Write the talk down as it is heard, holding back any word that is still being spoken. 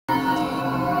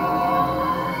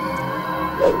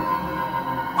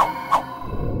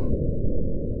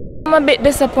I'm a bit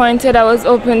disappointed. I was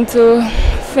hoping to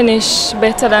finish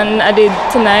better than I did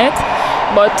tonight,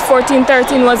 but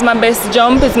 14:13 was my best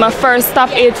jump. It's my first top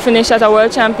 8 finish at a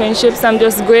World Championships. I'm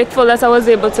just grateful that I was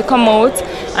able to come out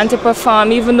and to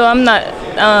perform. Even though I'm not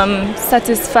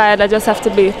satisfied, I just have to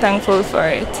be thankful for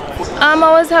it. I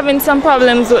was having some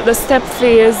problems with the step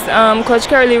phase. Coach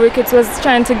Shanieka Ricketts was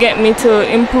trying to get me to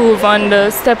improve on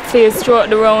the step phase throughout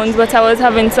the rounds, but I was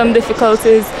having some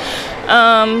difficulties.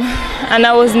 And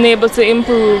I wasn't able to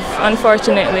improve,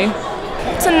 unfortunately.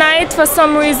 Tonight, for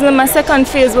some reason, my second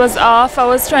phase was off. I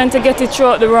was trying to get it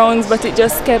throughout the rounds, but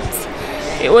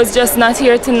it was just not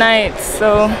here tonight,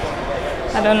 so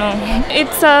I don't know.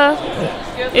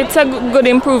 It's a good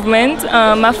improvement.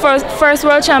 My first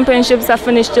World Championships, I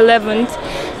finished 11th,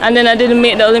 and then I didn't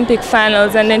make the Olympic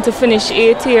finals, and then to finish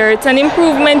 8th here, it's an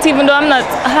improvement. Even though I'm not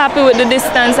happy with the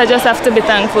distance, I just have to be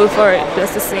thankful for it,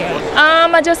 just the same.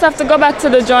 I just have to go back to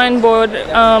the drawing board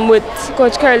with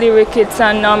Coach Shanieka Ricketts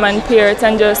and Norman Peart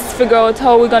and just figure out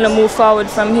how we're going to move forward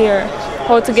from here,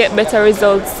 how to get better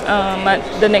results at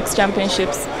the next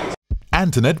championships.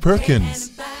 Antoinette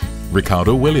Perkins,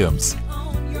 Ricardo Williams,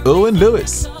 Owen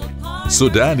Lewis,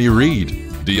 Sudani Reed,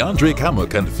 DeAndre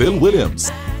Kamek and Phil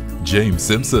Williams, James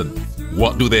Simpson.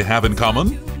 What do they have in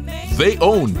common? They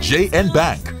own JN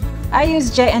Bank. I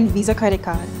use JN Visa credit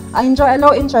card. I enjoy a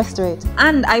low interest rate.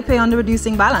 And I pay on the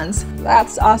reducing balance.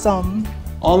 That's awesome.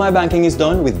 All my banking is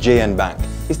done with JN Bank.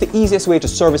 It's the easiest way to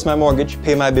service my mortgage,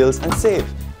 pay my bills and save.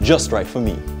 Just right for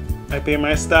me. I pay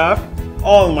my staff,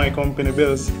 all my company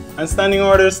bills, and standing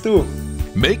orders too.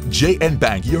 Make JN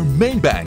Bank your main bank.